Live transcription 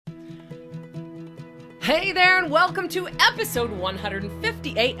Hey there, and welcome to episode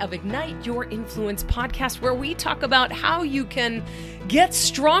 158 of Ignite Your Influence podcast, where we talk about how you can get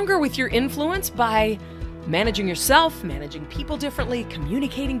stronger with your influence by managing yourself, managing people differently,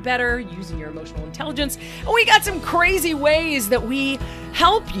 communicating better, using your emotional intelligence. And we got some crazy ways that we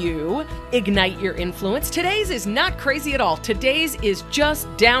help you ignite your influence. Today's is not crazy at all. Today's is just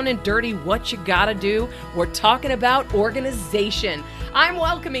down and dirty what you gotta do. We're talking about organization. I'm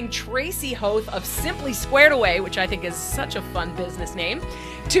welcoming Tracy Hoth of Simply Squared Away, which I think is such a fun business name,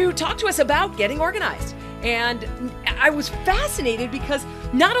 to talk to us about getting organized. And I was fascinated because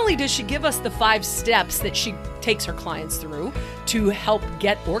not only does she give us the 5 steps that she takes her clients through to help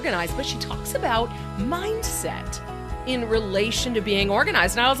get organized, but she talks about mindset in relation to being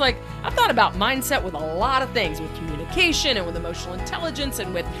organized. And I was like, I've thought about mindset with a lot of things, with communication and with emotional intelligence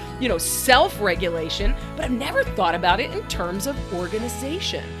and with, self-regulation, but I've never thought about it in terms of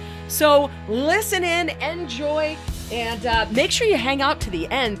organization. So listen in, enjoy, and make sure you hang out to the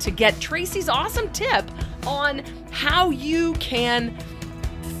end to get Tracy's awesome tip on how you can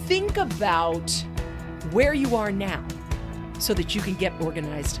think about where you are now so that you can get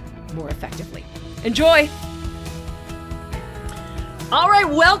organized more effectively. Enjoy. All right,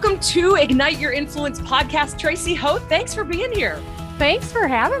 welcome to Ignite Your Influence podcast. Tracy Hoth, thanks for being here. Thanks for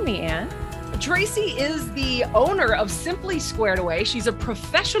having me, Ann. Tracy is the owner of Simply Squared Away. She's a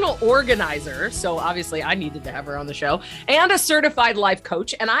professional organizer, so obviously I needed to have her on the show, and a certified life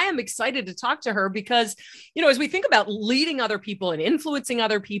coach. And I am excited to talk to her because, as we think about leading other people and influencing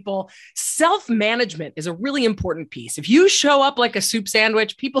other people, self-management is a really important piece. If you show up like a soup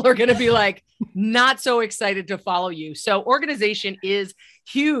sandwich, people are going to be like, not so excited to follow you. So organization is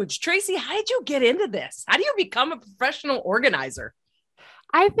huge. Tracy, how did you get into this? How do you become a professional organizer?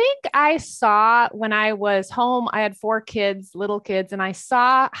 I think I saw when I was home, I had 4 kids, little kids, and I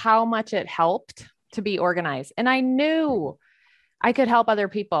saw how much it helped to be organized. And I knew I could help other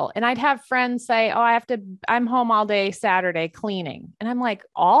people. And I'd have friends say, I'm home all day Saturday cleaning. And I'm like,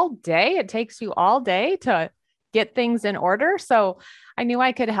 all day? It takes you all day to get things in order. So I knew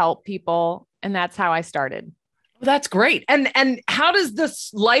I could help people. And that's how I started. Well, that's great. And how does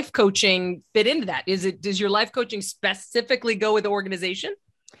this life coaching fit into that? Does your life coaching specifically go with organization?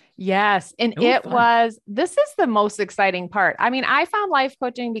 Yes. And this is the most exciting part. I mean, I found life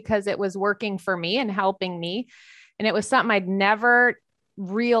coaching because it was working for me and helping me. And it was something I'd never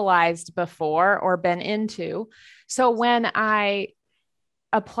realized before or been into. So when I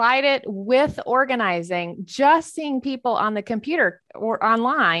applied it with organizing, just seeing people on the computer or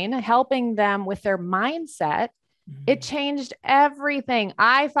online, helping them with their mindset, it changed everything.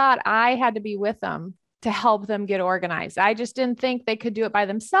 I thought I had to be with them to help them get organized. I just didn't think they could do it by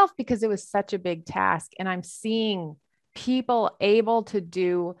themselves because it was such a big task. And I'm seeing people able to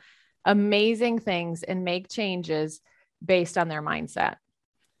do amazing things and make changes based on their mindset.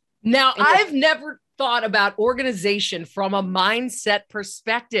 Now, I've never thought about organization from a mindset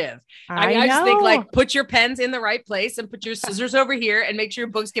perspective. I just think like put your pens in the right place and put your scissors over here and make sure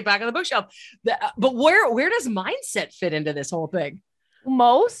your books get back on the bookshelf. But where does mindset fit into this whole thing?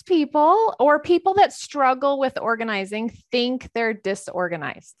 Most people or people that struggle with organizing think they're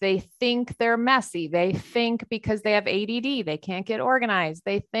disorganized. They think they're messy. They think because they have ADD, they can't get organized.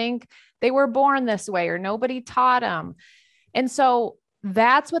 They think they were born this way or nobody taught them. And so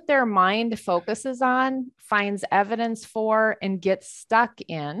that's what their mind focuses on, finds evidence for, and gets stuck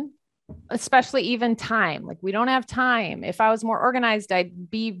in, especially even time. Like we don't have time. If I was more organized,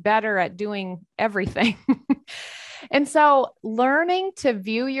 I'd be better at doing everything. And so learning to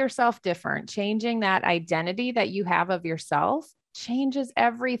view yourself different, changing that identity that you have of yourself changes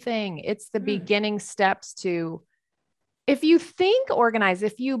everything. It's the beginning steps to, if you think organized,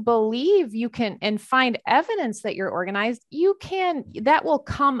 if you believe you can and find evidence that you're organized, that will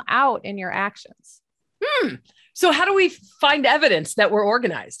come out in your actions. So how do we find evidence that we're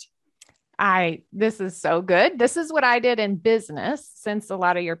organized? This is so good. This is what I did in business, since a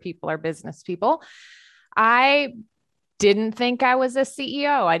lot of your people are business people. I didn't think I was a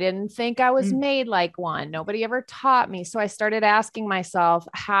CEO. I didn't think I was made like one. Nobody ever taught me. So I started asking myself,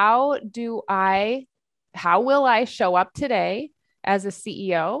 how will I show up today as a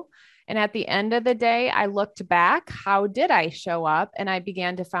CEO? And at the end of the day, I looked back, how did I show up? And I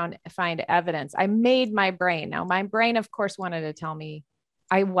began to find evidence. I made my brain. Now, my brain, of course, wanted to tell me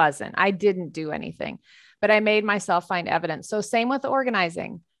I didn't do anything, but I made myself find evidence. So same with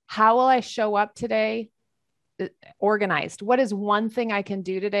organizing. How will I show up today organized? What is one thing I can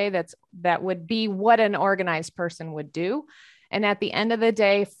do today that would be what an organized person would do? And at the end of the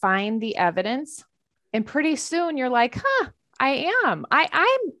day, find the evidence. And pretty soon you're like, I am.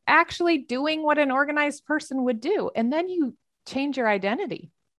 I'm actually doing what an organized person would do. And then you change your identity.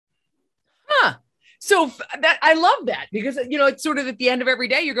 Huh. So that I love that because, it's sort of at the end of every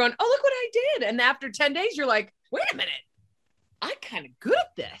day, you're going, oh, look what I did. And after 10 days, you're like, wait a minute, I'm kind of good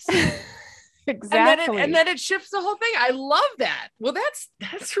at this. Exactly. And then it shifts the whole thing. I love that. Well,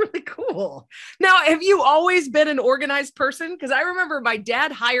 that's really cool. Now, have you always been an organized person? Because I remember my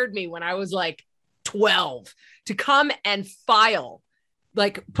dad hired me when I was like 12 to come and file,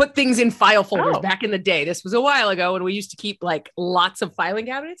 like put things in file folders back in the day. This was a while ago when we used to keep like lots of filing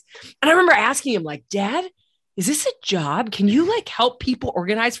cabinets. And I remember asking him like, Dad, is this a job? Can you like help people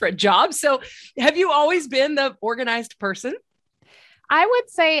organize for a job? So have you always been the organized person? I would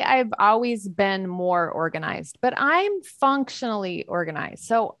say I've always been more organized, but I'm functionally organized.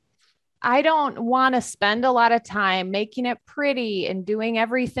 So I don't want to spend a lot of time making it pretty and doing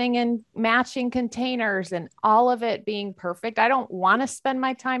everything in matching containers and all of it being perfect. I don't want to spend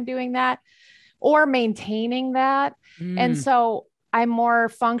my time doing that or maintaining that. And so I'm more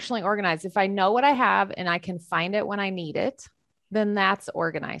functionally organized. If I know what I have and I can find it when I need it, then that's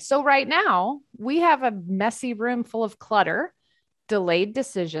organized. So right now we have a messy room full of clutter, delayed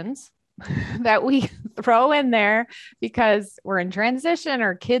decisions that we throw in there because we're in transition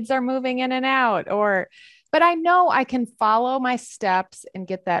or kids are moving in and out, but I know I can follow my steps and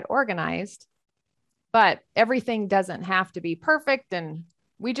get that organized, but everything doesn't have to be perfect. And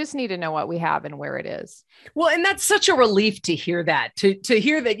we just need to know what we have and where it is. Well, and that's such a relief to hear that, to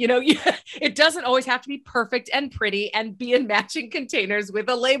hear that, it doesn't always have to be perfect and pretty and be in matching containers with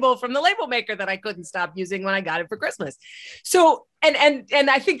a label from the label maker that I couldn't stop using when I got it for Christmas. So, and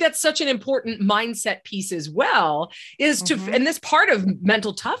I think that's such an important mindset piece as well, is to, and this part of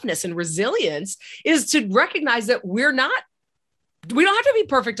mental toughness and resilience is to recognize that we don't have to be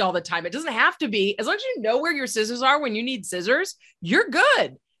perfect all the time. It doesn't have to be. As long as you know where your scissors are when you need scissors, you're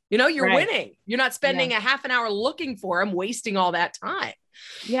good. You're winning. You're not spending a half an hour looking for them, wasting all that time.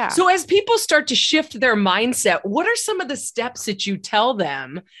 Yeah. So as people start to shift their mindset, what are some of the steps that you tell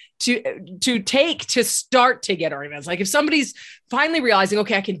them to take to start to get organized? Like if somebody's finally realizing,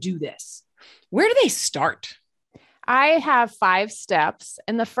 okay, I can do this, where do they start? I have 5 steps.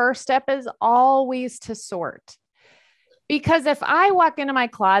 And the first step is always to sort. Because if I walk into my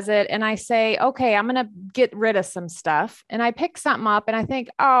closet and I say, okay, I'm going to get rid of some stuff and I pick something up and I think,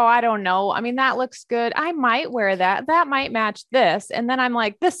 oh, I don't know. I mean, that looks good. I might wear that. That might match this. And then I'm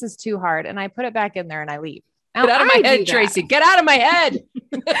like, this is too hard. And I put it back in there and I leave. Now, get out of my head, Tracy. Get out of my head.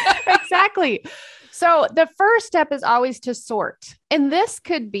 Exactly. So the first step is always to sort. And this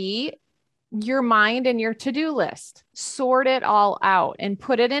could be your mind and your to-do list. Sort it all out and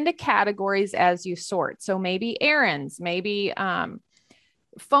put it into categories as you sort. So maybe errands, maybe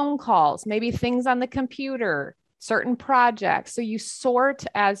phone calls, maybe things on the computer, certain projects. So you sort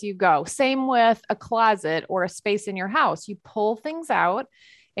as you go. Same with a closet or a space in your house. You pull things out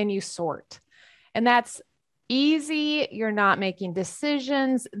and you sort. And that's easy. You're not making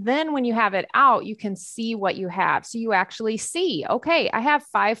decisions. Then when you have it out, you can see what you have. So you actually see, okay, I have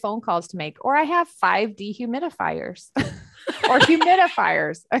 5 phone calls to make, or I have 5 dehumidifiers or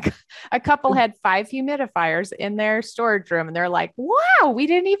humidifiers. A couple had 5 humidifiers in their storage room and they're like, wow, we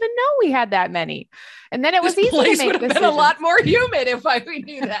didn't even know we had that many. And then it was easy to make decisions. This place would have been a lot more humid if we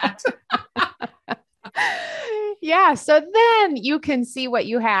knew that. Yeah. So then you can see what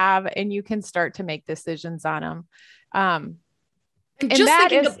you have and you can start to make decisions on them. And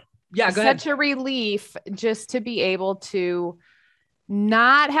that is such a relief just to be able to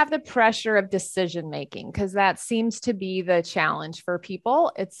not have the pressure of decision making, because that seems to be the challenge for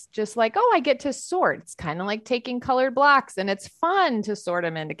people. It's just like, oh, I get to sort. It's kind of like taking colored blocks and it's fun to sort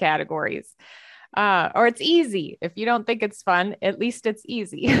them into categories. Or it's easy. If you don't think it's fun, at least it's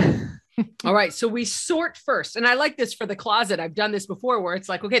easy. All right. So we sort first. And I like this for the closet. I've done this before where it's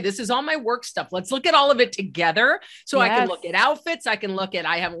like, okay, this is all my work stuff. Let's look at all of it together. So I can look at outfits. I can look at,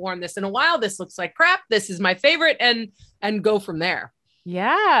 I haven't worn this in a while. This looks like crap. This is my favorite, and go from there.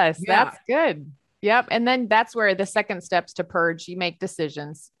 Yes. Yeah. That's good. Yep. And then that's where the second step's to purge. You make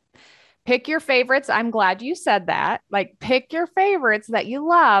decisions. Pick your favorites. I'm glad you said that. Like pick your favorites that you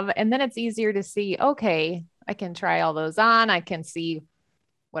love. And then it's easier to see, okay, I can try all those on. I can see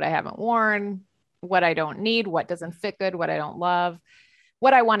what I haven't worn, what I don't need, what doesn't fit good, what I don't love,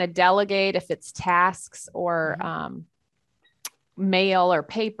 what I want to delegate, if it's tasks or mail or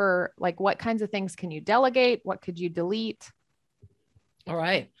paper, like what kinds of things can you delegate? What could you delete? All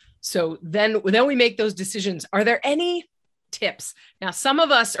right. So then we make those decisions. Are there any tips. Now, some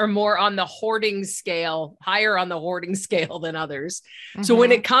of us are more on the hoarding scale, higher on the hoarding scale than others. So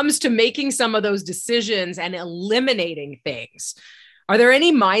when it comes to making some of those decisions and eliminating things, are there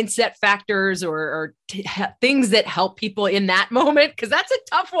any mindset factors or things that help people in that moment? Because that's a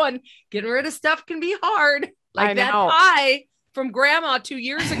tough one. Getting rid of stuff can be hard. Like that pie from grandma 2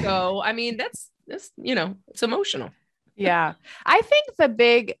 years ago. I mean, that's it's emotional. Yeah. I think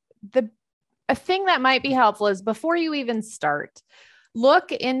a thing that might be helpful is before you even start,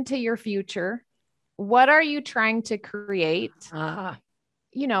 look into your future. What are you trying to create?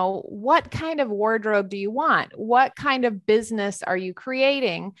 What kind of wardrobe do you want? What kind of business are you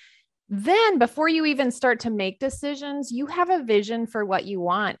creating? Then before you even start to make decisions, you have a vision for what you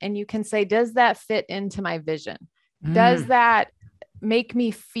want. And you can say, does that fit into my vision? Does that make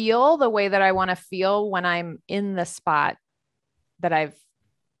me feel the way that I want to feel when I'm in the spot that I've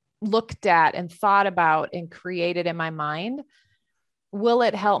looked at and thought about and created in my mind? Will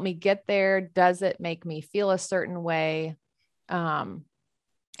it help me get there? Does it make me feel a certain way?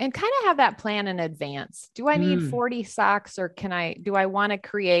 And kind of have that plan in advance. Do I need 40 socks, or do I want to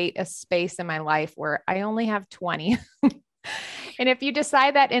create a space in my life where I only have 20? And if you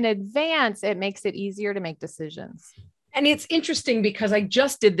decide that in advance, it makes it easier to make decisions. And it's interesting because I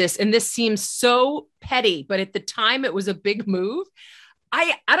just did this, and this seems so petty, but at the time it was a big move.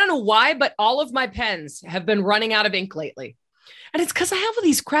 I don't know why, but all of my pens have been running out of ink lately. And it's because I have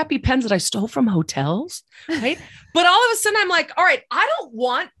these crappy pens that I stole from hotels, right? But all of a sudden I'm like, all right, I don't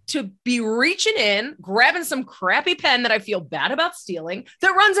want to be reaching in, grabbing some crappy pen that I feel bad about stealing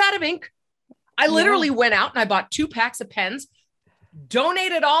that runs out of ink. I literally went out and I bought 2 packs of pens,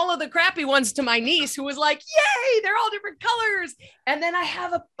 donated all of the crappy ones to my niece, who was like, yay, they're all different colors. And then I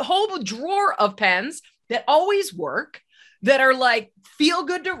have a whole drawer of pens that always work, that are like, feel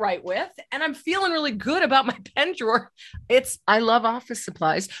good to write with. And I'm feeling really good about my pen drawer. I love office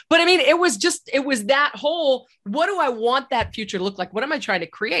supplies, but I mean, it was that whole, what do I want that future to look like? What am I trying to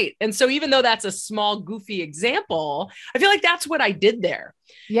create? And so even though that's a small, goofy example, I feel like that's what I did there.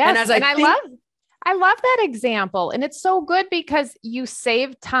 Yes. And I love that example. And it's so good because you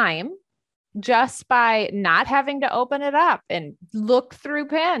save time just by not having to open it up and look through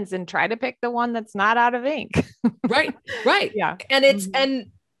pens and try to pick the one that's not out of ink. Right. Yeah. And it's,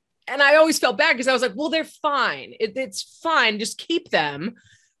 and I always felt bad because I was like, well, they're fine. It's fine. Just keep them.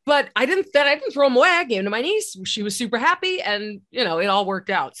 But I didn't throw them away. I gave them to my niece. She was super happy, and, it all worked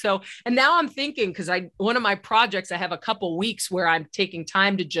out. So, and now I'm thinking, because one of my projects, I have a couple weeks where I'm taking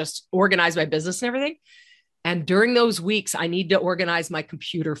time to just organize my business and everything. And during those weeks, I need to organize my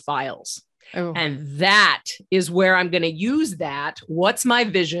computer files. Oh. And that is where I'm going to use that. What's my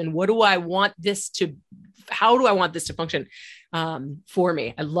vision? How do I want this to function for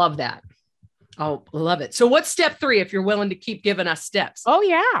me? I love that. Oh, love it. So what's step 3, if you're willing to keep giving us steps? Oh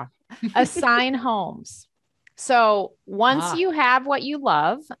yeah. Assign homes. So once you have what you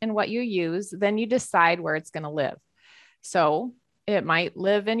love and what you use, then you decide where it's going to live. So it might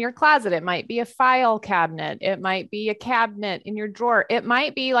live in your closet. It might be a file cabinet. It might be a cabinet in your drawer. It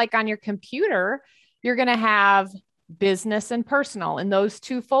might be like on your computer, you're going to have business and personal, and those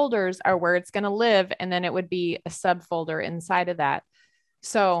 2 folders are where it's going to live. And then it would be a subfolder inside of that.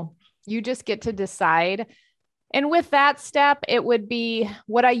 So you just get to decide. And with that step, it would be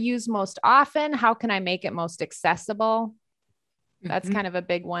what I use most often. How can I make it most accessible? That's kind of a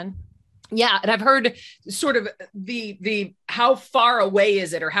big one. Yeah. And I've heard sort of the how far away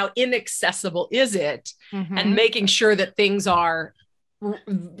is it, or how inaccessible is it? And making sure that things are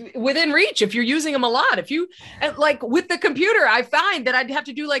within reach. If you're using them a lot, like with the computer, I find that I'd have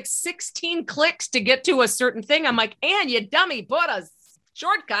to do like 16 clicks to get to a certain thing. I'm like, and you dummy, put a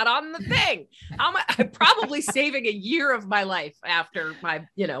shortcut on the thing. I'm probably saving a year of my life after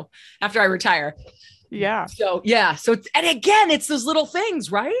I retire. Yeah. So, yeah. So, and again, it's those little things,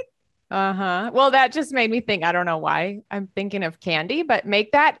 right? Well, that just made me think, I don't know why I'm thinking of candy, but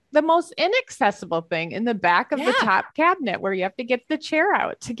make that the most inaccessible thing in the back of the top cabinet where you have to get the chair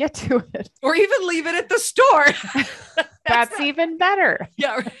out to get to it. Or even leave it at the store. That's even better.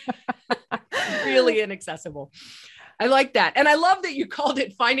 Yeah. Really inaccessible. I like that. And I love that you called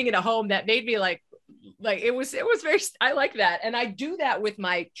it finding it a home. That made me like it was very, I like that. And I do that with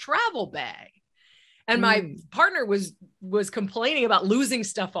my travel bag. And my partner was complaining about losing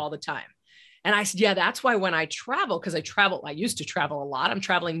stuff all the time. And I said, yeah, that's why when I travel, because I used to travel a lot. I'm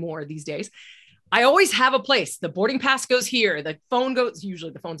traveling more these days. I always have a place. The boarding pass goes here. The phone goes,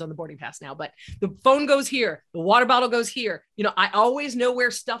 usually the phone's on the boarding pass now, but the phone goes here. The water bottle goes here. I always know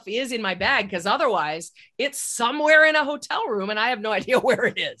where stuff is in my bag, because otherwise it's somewhere in a hotel room and I have no idea where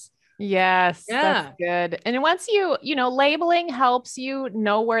it is. Yes, that's Yeah. good. And once labeling helps you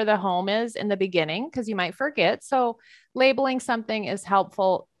know where the home is in the beginning because you might forget. So labeling something is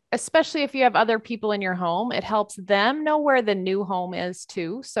helpful, especially if you have other people in your home. It helps them know where the new home is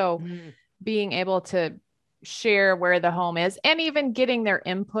too. So Mm. being able to share where the home is and even getting their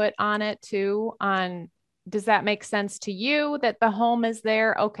input on it too, on does that make sense to you that the home is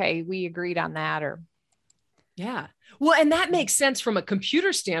there? Okay, we agreed on that. Or Yeah. Well, and that makes sense from a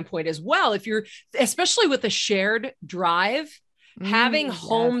computer standpoint as well. If you're, especially with a shared drive, having Yes.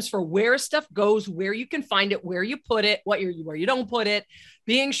 homes for where stuff goes, where you can find it, where you put it, where you don't put it,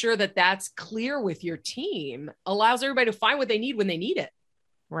 being sure that that's clear with your team allows everybody to find what they need when they need it.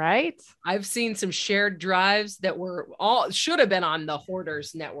 Right. I've seen some shared drives that were all should have been on the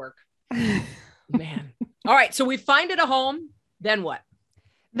Hoarders network. Man. All right. So we find it a home. Then what?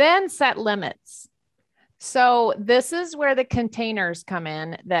 Then set limits. So this is where the containers come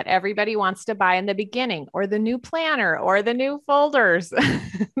in that everybody wants to buy in the beginning, or the new planner or the new folders.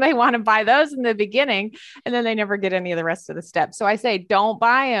 They want to buy those in the beginning and then they never get any of the rest of the steps. So I say, don't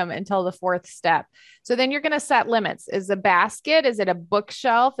buy them until the fourth step. So then you're going to set limits. Is a basket? Is it a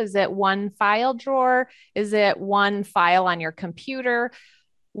bookshelf? Is it one file drawer? Is it one file on your computer?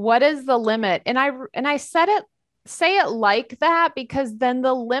 What is the limit? And I set it, say it like that, because then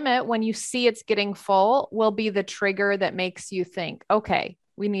the limit, when you see it's getting full, will be the trigger that makes you think, okay,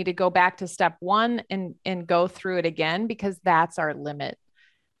 we need to go back to step one and go through it again, because that's our limit.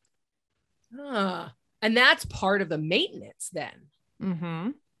 And that's part of the maintenance then.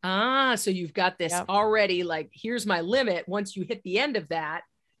 Mm-hmm. So you've got this already, like, here's my limit. Once you hit the end of that,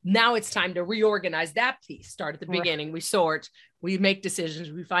 now it's time to reorganize that piece. Start at the beginning. We sort, we make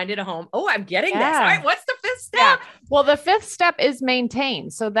decisions. We find it a home. Oh, I'm getting this. All right. What's the fifth step? Yeah. Well, the fifth step is maintain.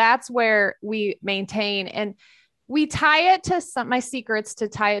 So that's where we maintain, and we tie it to my secrets to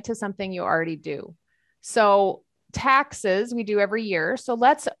tie it to something you already do. So taxes we do every year. So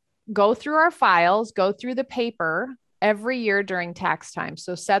let's go through our files, go through the paper every year during tax time.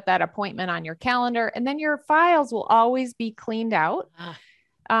 So set that appointment on your calendar, and then your files will always be cleaned out.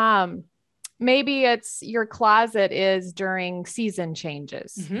 Maybe it's your closet is during season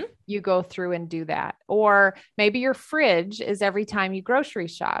changes. Mm-hmm. You go through and do that. Or maybe your fridge is every time you grocery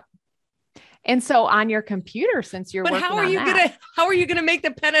shop. And so on your computer, since you're working how are you gonna make the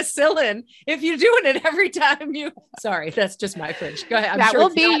penicillin if you're doing it every time you, sorry, that's just my fridge. Go ahead. That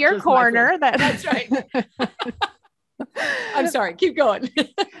will be your corner. That's right. I'm sorry. Keep going.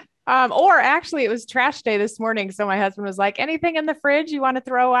 Or actually it was trash day this morning. So my husband was like, anything in the fridge you want to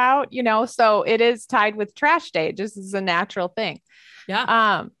throw out, so it is tied with trash day. It just is a natural thing.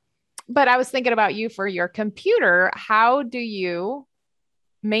 Yeah. But I was thinking about you for your computer. How do you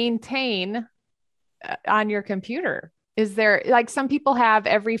maintain on your computer? Is there, like, some people have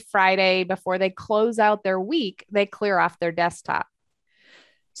every Friday before they close out their week, they clear off their desktop.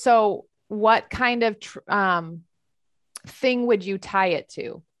 So what kind of thing would you tie it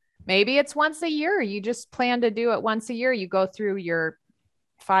to? Maybe it's once a year. You just plan to do it once a year. You go through your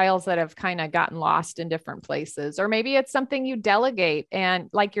files that have kind of gotten lost in different places. Or maybe it's something you delegate,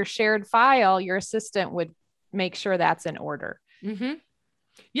 and like your shared file, your assistant would make sure that's in order. Mm-hmm.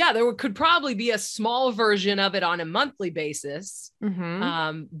 Yeah, there could probably be a small version of it on a monthly basis,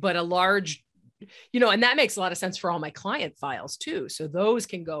 but a large, and that makes a lot of sense for all my client files too. So those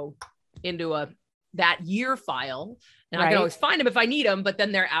can go into that year file. And I can always find them if I need them, but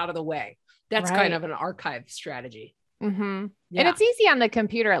then they're out of the way. That's kind of an archive strategy. Mm-hmm. Yeah. And it's easy on the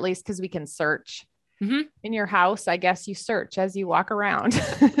computer, at least, because we can search. Mm-hmm. In your house, I guess you search as you walk around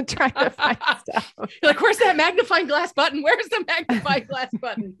trying to find stuff. You're like, where's that magnifying glass button? Where's the magnifying glass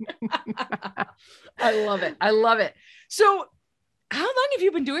button? I love it. I love it. So how long have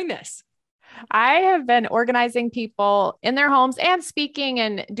you been doing this? I have been organizing people in their homes and speaking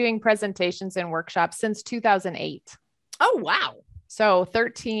and doing presentations and workshops since 2008. Oh, wow. So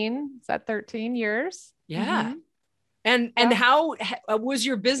 13 years? Yeah. Mm-hmm. And how was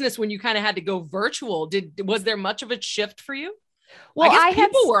your business when you kind of had to go virtual? Was there much of a shift for you? Well, I guess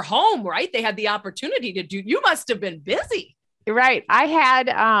people were home, right? They had the opportunity to do, you must have been busy. Right. I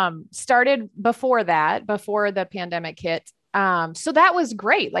had started before the pandemic hit. So that was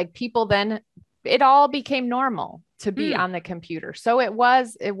great. Like, people then, it all became normal to be on the computer. So it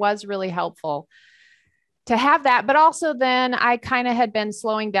was really helpful to have that. But also then I kind of had been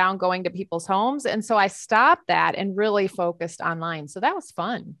slowing down going to people's homes. And so I stopped that and really focused online. So that was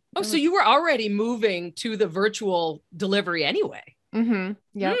fun. Oh, so you were already moving to the virtual delivery anyway. Mm-hmm.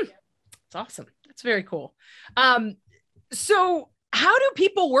 Yeah. It's awesome. That's very cool. So how do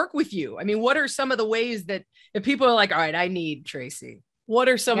people work with you? I mean, what are some of the ways that if people are like, all right, I need Tracy, What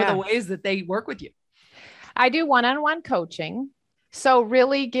are some of the ways that they work with you? I do one-on-one coaching. So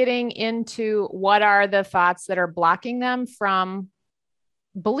really getting into what are the thoughts that are blocking them from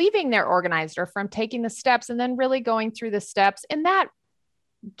believing they're organized or from taking the steps, and then really going through the steps. And that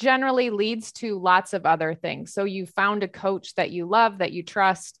generally leads to lots of other things. So you found a coach that you love, that you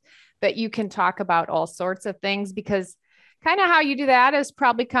trust, that you can talk about all sorts of things, because kind of how you do that is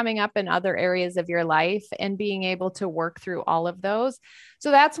probably coming up in other areas of your life and being able to work through all of those.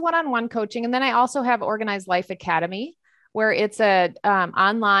 So that's one-on-one coaching. And then I also have Organized Life Academy, where it's a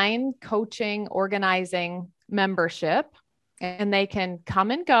online coaching, organizing membership, and they can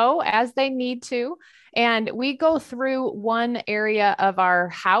come and go as they need to. And we go through one area of our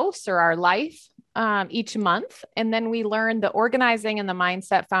house or our life each month. And then we learn the organizing and the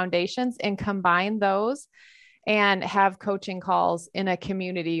mindset foundations and combine those and have coaching calls in a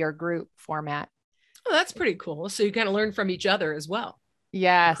community or group format. Oh, that's pretty cool. So you kind of learn from each other as well.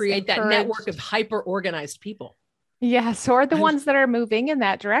 Yes. Create that network of hyper organized people. Yes. Or the ones that are moving in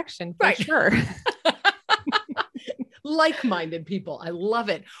that direction for sure. Like-minded people. I love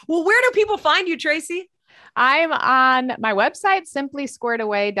it. Well, where do people find you, Tracy? I'm on my website,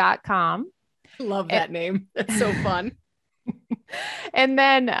 simplysquaredaway.com. Love that name. That's so fun. And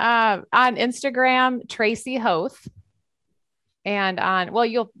then on Instagram, Tracy Hoth. And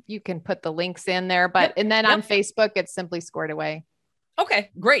you can put the links in there, but and then on Facebook, it's Simply Squared Away.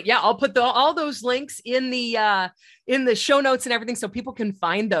 Okay, great. Yeah, I'll put all those links in the show notes and everything so people can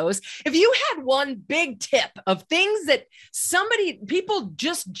find those. If you had one big tip of things that people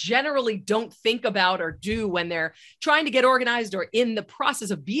just generally don't think about or do when they're trying to get organized or in the process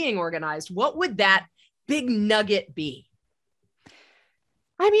of being organized, what would that big nugget be?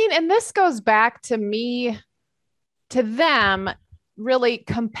 I mean, and this goes back to them really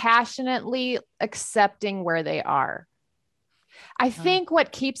compassionately accepting where they are. I think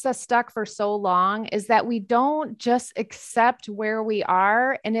what keeps us stuck for so long is that we don't just accept where we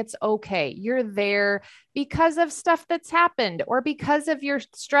are and it's okay. You're there because of stuff that's happened, or because of your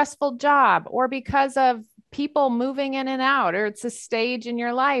stressful job, or because of people moving in and out, or it's a stage in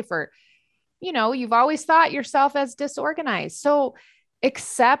your life, or, you've always thought yourself as disorganized. So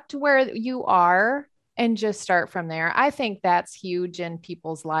accept where you are and just start from there. I think that's huge in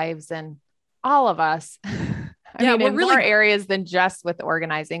people's lives and all of us. I mean, in more areas than just with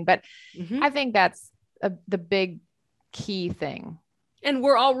organizing, but I think that's the big key thing. And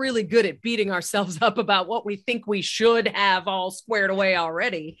we're all really good at beating ourselves up about what we think we should have all squared away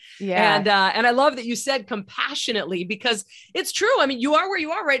already. Yeah. And I love that you said compassionately, because it's true. I mean, you are where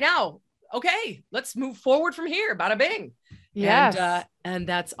you are right now. Okay, let's move forward from here. Bada bing. Yes. And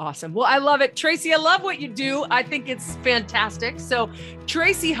that's awesome. Well, I love it. Tracy, I love what you do. I think it's fantastic. So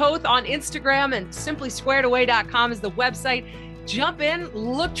Tracy Hoth on Instagram and simplysquaredaway.com is the website. Jump in,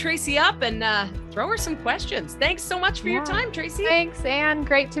 look Tracy up, and throw her some questions. Thanks so much for your time, Tracy. Thanks, Anne.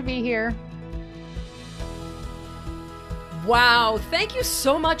 Great to be here. Wow. Thank you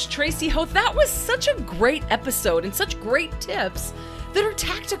so much, Tracy Hoth. That was such a great episode and such great tips that are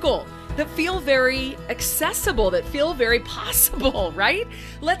tactical, that feel very accessible, that feel very possible, right?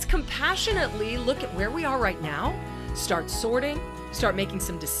 Let's compassionately look at where we are right now, start sorting, start making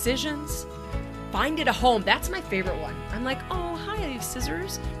some decisions, find it a home. That's my favorite one. I'm like, oh, hi, I have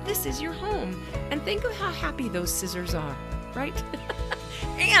scissors. This is your home. And think of how happy those scissors are, right?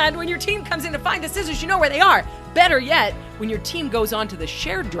 And when your team comes in to find the scissors, you know where they are. Better yet, when your team goes on to the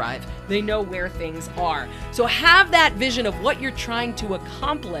shared drive, they know where things are. So have that vision of what you're trying to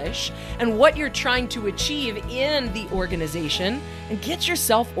accomplish and what you're trying to achieve in the organization, and get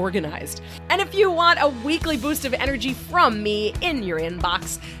yourself organized. And if you want a weekly boost of energy from me in your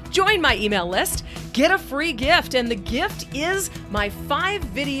inbox, join my email list, get a free gift, and the gift is my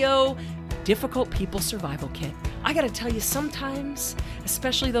 5-video Difficult People Survival Kit. I gotta tell you, sometimes,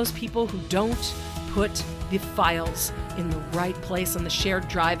 especially those people who don't put the files in the right place on the shared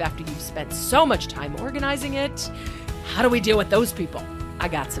drive after you've spent so much time organizing it, how do we deal with those people? I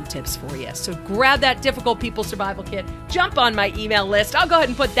got some tips for you. So grab that Difficult People Survival Kit, jump on my email list. I'll go ahead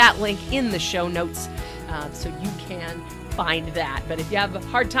and put that link in the show notes so you can find that. But if you have a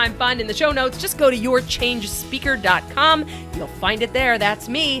hard time finding the show notes, just go to yourchangespeaker.com. You'll find it there. That's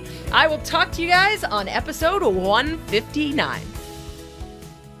me. I will talk to you guys on episode 159.